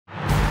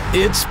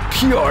It's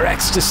pure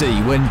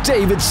ecstasy when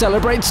David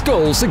celebrates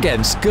goals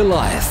against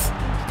Goliath.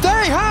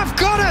 They have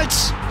got it!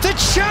 The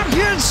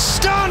champions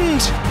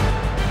stunned!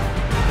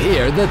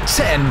 Here are the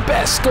 10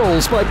 best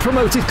goals by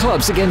promoted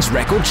clubs against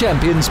record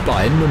champions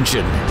Bayern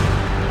München.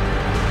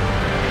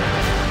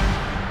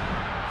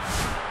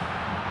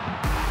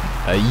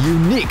 A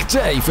unique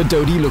day for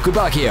Dodi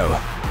Lukebakio.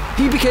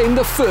 He became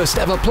the first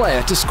ever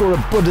player to score a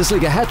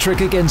Bundesliga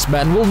hat-trick against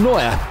Manuel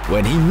Neuer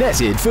when he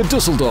netted for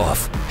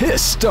Düsseldorf.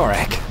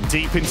 Historic.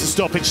 Deep into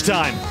stoppage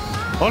time.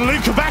 On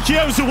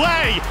Lukebakio's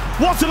away!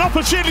 What an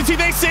opportunity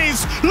this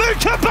is!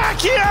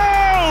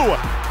 Lukebakio!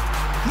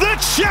 The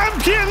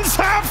champions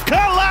have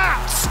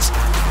collapsed!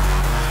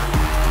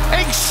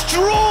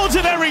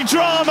 Extraordinary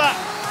drama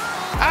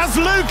as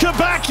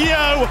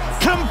Lukebakio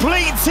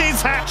completes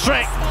his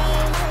hat-trick.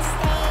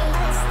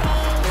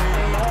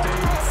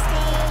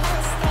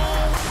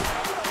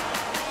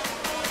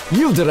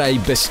 Yildiray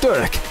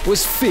Besturk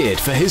was feared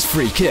for his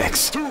free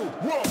kicks.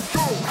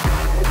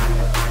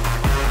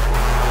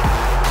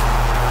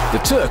 The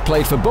Turk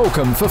played for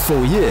Bochum for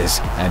 4 years,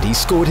 and he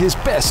scored his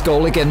best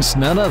goal against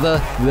none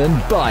other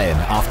than Bayern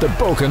after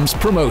Bochum's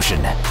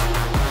promotion.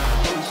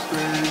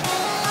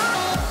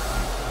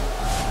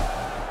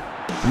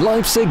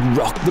 Leipzig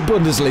rocked the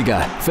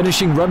Bundesliga,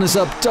 finishing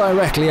runners-up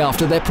directly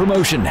after their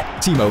promotion.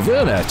 Timo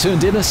Werner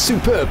turned in a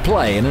superb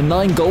play in a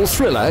 9-goal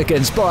thriller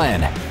against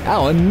Bayern,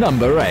 our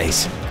number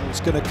 8. It's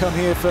going to come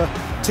here for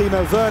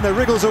Timo Werner,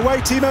 wriggles away,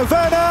 Timo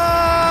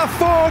Werner!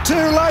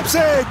 4-2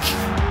 Leipzig!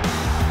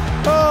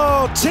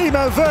 Oh,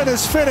 Timo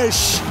Werner's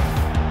finish!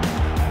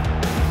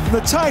 From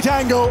the tight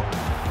angle,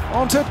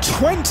 onto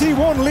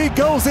 21 league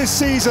goals this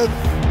season.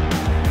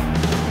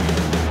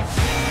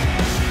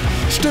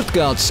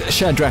 Stuttgart's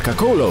Shadrach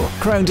Akolo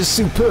crowned a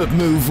superb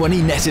move when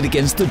he netted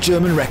against the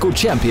German record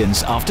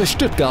champions after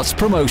Stuttgart's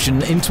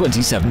promotion in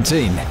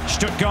 2017.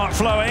 Stuttgart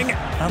flowing,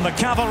 and the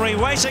cavalry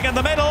waiting in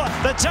the middle.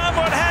 The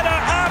downward header,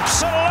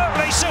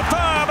 absolutely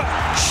superb!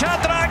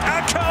 Shadrach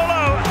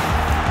Akolo!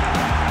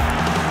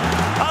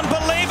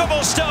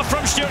 Unbelievable stuff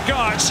from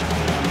Stuttgart.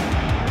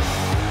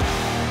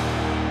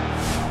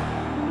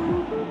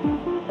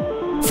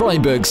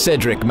 Freiburg's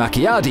Cedric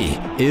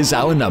Macchiadi is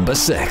our number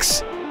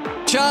 6.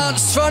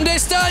 Chance from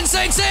distance,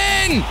 it's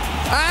in!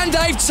 And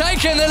they've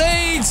taken the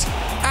lead!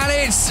 And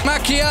it's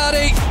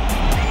Macchiadi.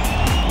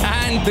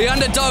 And the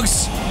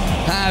underdogs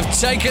have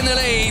taken the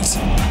lead.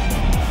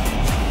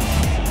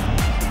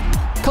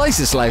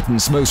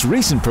 Kaiserslauten's most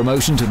recent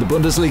promotion to the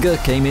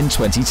Bundesliga came in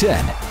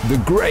 2010. The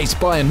great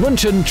Bayern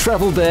München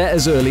travelled there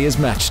as early as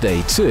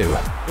matchday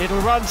 2.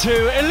 It'll run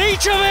to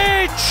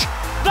Ilicevic!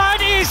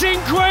 That is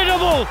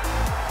incredible!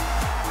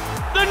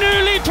 The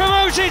newly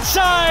promoted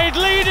side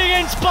lead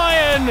against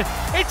Bayern.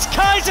 It's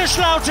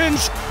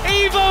Kaiserslauten's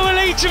Ivo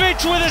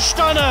Ilicevic with a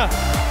stunner.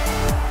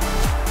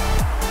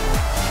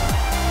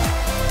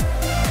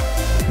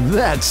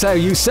 That's how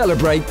you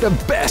celebrate the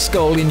best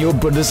goal in your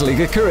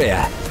Bundesliga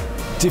career.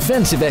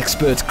 Defensive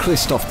expert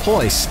Christoph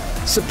Preuss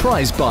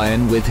surprised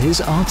Bayern with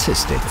his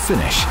artistic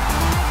finish.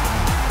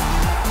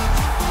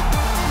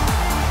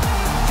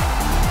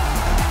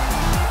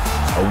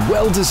 A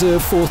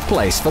well-deserved 4th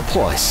place for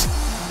Preuss.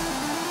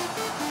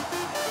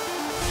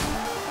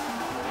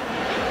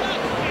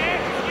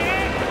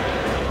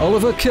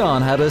 Oliver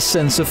Kahn had a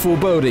sense of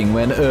foreboding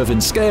when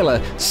Irvin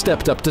Scaler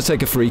stepped up to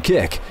take a free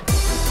kick.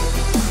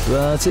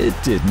 But it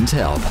didn't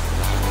help.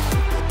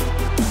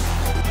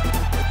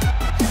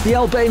 The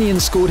Albanian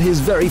scored his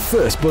very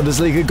first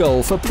Bundesliga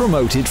goal for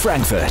promoted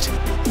Frankfurt.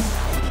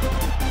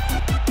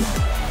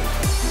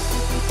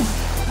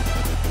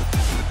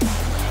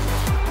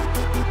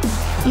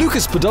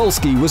 Lukas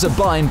Podolski was a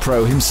Bayern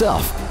pro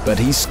himself, but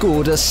he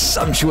scored a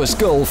sumptuous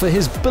goal for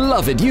his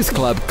beloved youth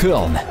club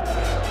Köln.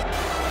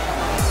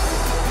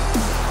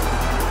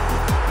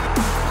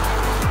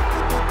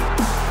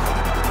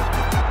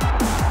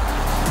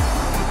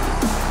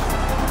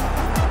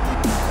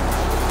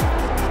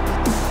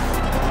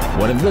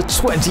 One of the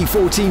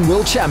 2014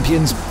 world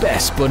champions'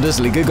 best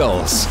Bundesliga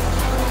goals.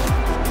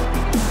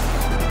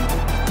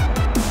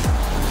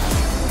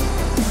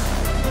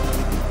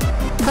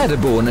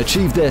 Paderborn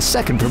achieved their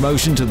 2nd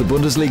promotion to the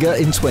Bundesliga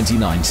in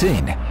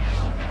 2019.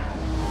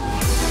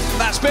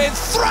 That's been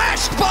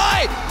thrashed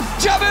by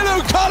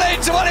Jamilu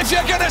Collins. Well, if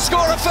you're going to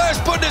score a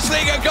first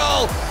Bundesliga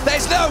goal,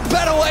 there's no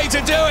better way to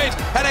do it,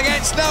 and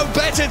against no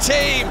better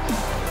team.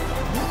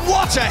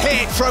 What a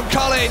hit from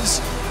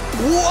Collins.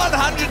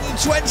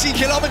 120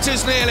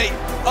 kilometres nearly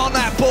on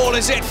that ball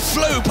as it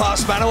flew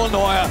past Manuel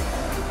Neuer.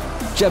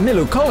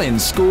 Jamilu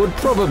Collins scored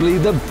probably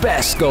the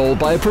best goal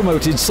by a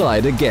promoted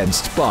side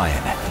against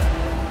Bayern.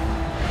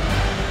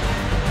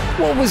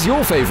 What was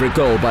your favourite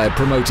goal by a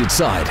promoted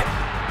side?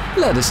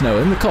 Let us know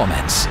in the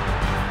comments.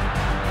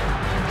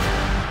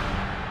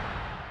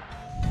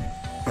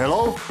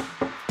 Hello?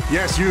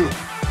 Yes, you.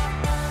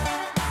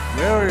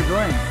 Where are you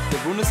going? The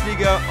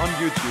Bundesliga on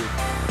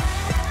YouTube.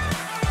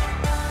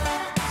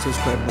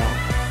 Subscribe now.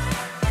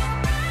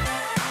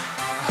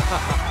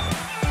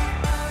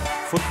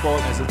 Football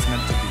as it's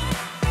meant to be.